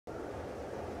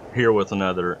Here with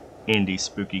another indie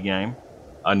spooky game,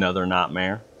 another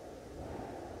nightmare.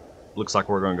 Looks like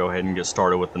we're going to go ahead and get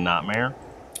started with the nightmare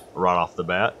right off the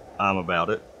bat. I'm about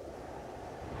it.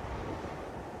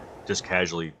 Just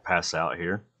casually pass out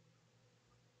here.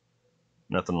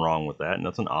 Nothing wrong with that,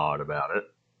 nothing odd about it.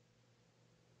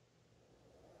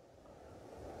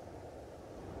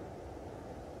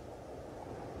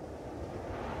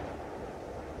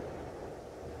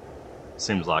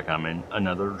 Seems like I'm in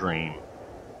another dream.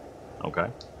 Okay.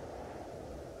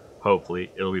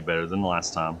 Hopefully, it'll be better than the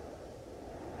last time.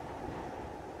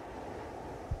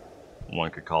 One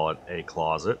could call it a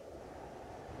closet.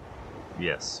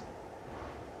 Yes.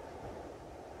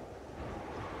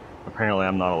 Apparently,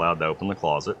 I'm not allowed to open the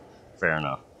closet. Fair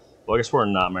enough. Well, I guess we're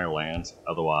in Nightmare Land.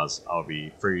 Otherwise, I'll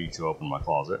be free to open my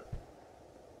closet.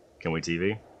 Can we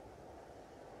TV?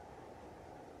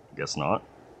 Guess not.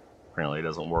 Apparently, it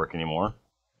doesn't work anymore.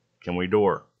 Can we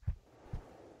door?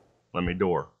 Let me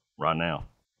door right now.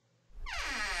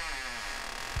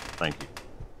 Thank you.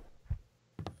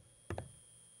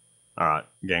 Alright,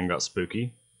 game got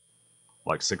spooky.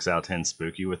 Like 6 out of 10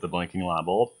 spooky with the blinking light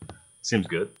bulb. Seems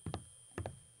good.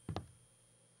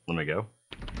 Let me go.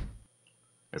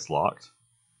 It's locked.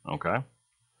 Okay.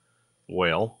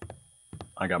 Well,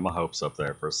 I got my hopes up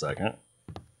there for a second.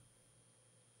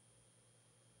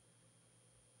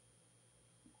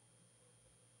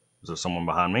 Is there someone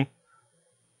behind me?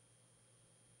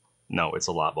 No, it's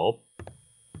a light bulb.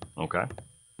 Okay.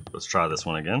 Let's try this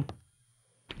one again.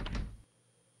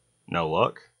 No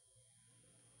luck.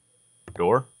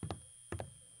 Door.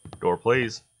 Door,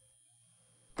 please.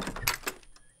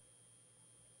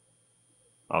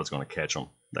 I was going to catch them.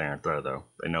 They aren't there, though.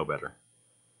 They know better.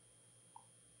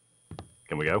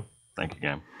 Can we go? Thank you,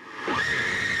 game.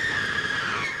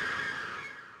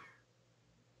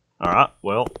 Alright,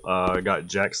 well, I got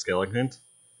Jack Skellington.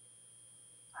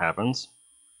 Happens.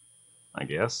 I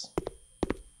guess.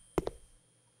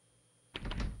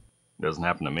 Doesn't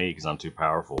happen to me because I'm too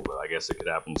powerful, but I guess it could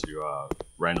happen to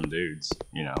random dudes,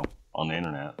 you know, on the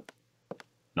internet.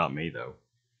 Not me, though.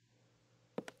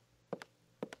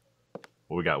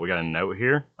 What we got a note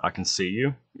here. I can see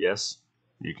you. Yes,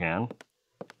 you can.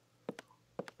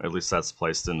 At least that's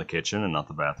placed in the kitchen and not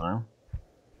the bathroom.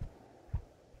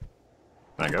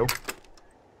 Can I go?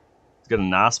 It's got a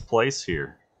nice place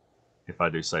here, if I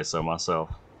do say so myself.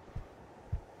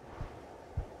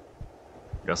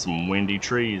 Got some windy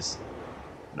trees,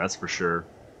 that's for sure.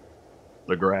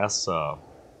 The grass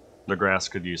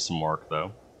could use some work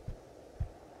though.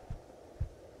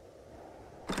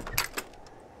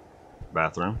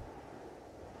 Bathroom.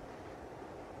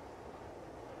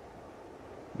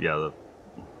 Yeah,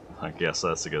 I guess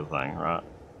that's a good thing, right?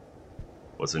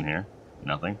 What's in here?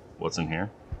 Nothing. What's in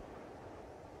here?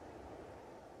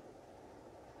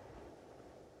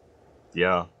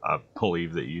 Yeah, I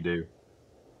believe that you do.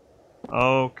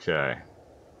 Okay.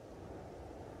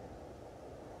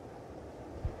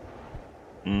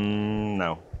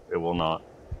 No, it will not.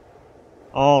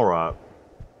 Alright.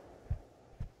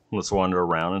 Let's wander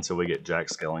around until we get Jack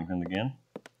Skellington again.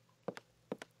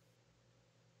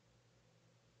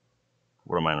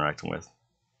 What am I interacting with?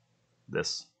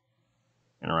 This.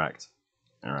 Interact.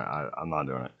 I'm not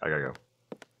doing it. I gotta go.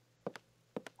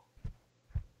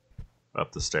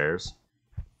 Up the stairs.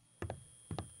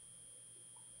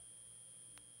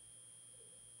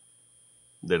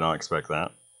 Did not expect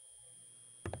that.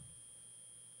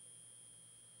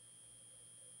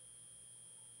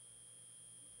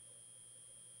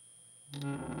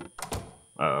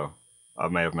 Uh-oh. I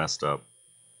may have messed up.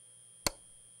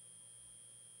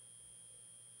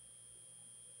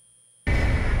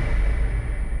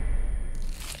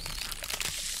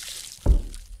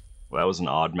 Well, that was an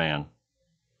odd man.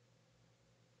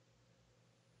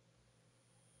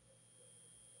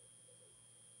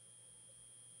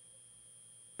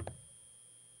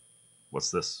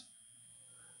 What's this?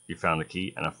 You found a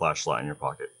key and a flashlight in your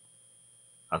pocket.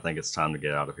 I think it's time to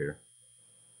get out of here.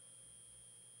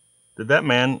 Did that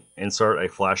man insert a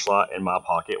flashlight in my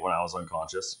pocket when I was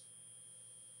unconscious?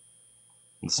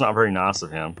 It's not very nice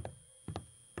of him.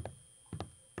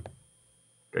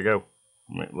 Okay, go.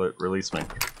 Release me.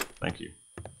 Thank you.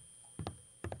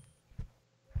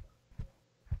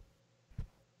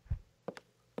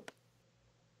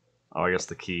 Oh, I guess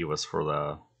the key was for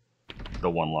the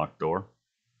one locked door.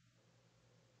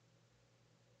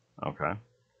 Okay.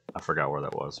 I forgot where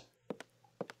that was.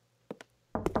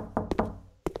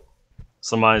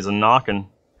 Somebody's a knocking.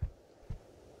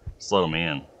 Just let him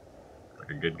in. Like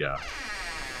a good guy.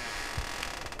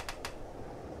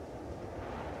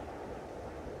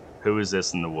 Who is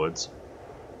this in the woods?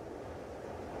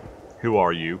 Who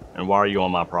are you, and why are you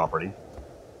on my property?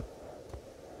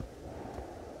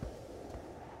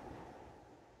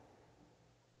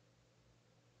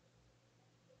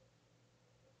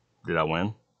 Did I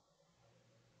win?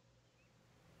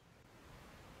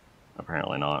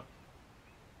 Apparently not.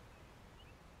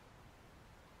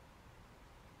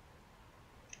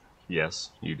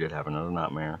 Yes, you did have another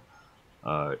nightmare.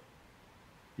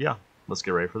 Yeah, let's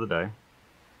get ready for the day.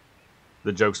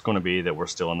 The joke's going to be that we're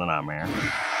still in the nightmare.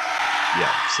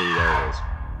 Yeah, see, there it is.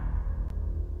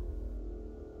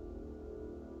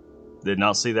 Did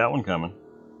not see that one coming.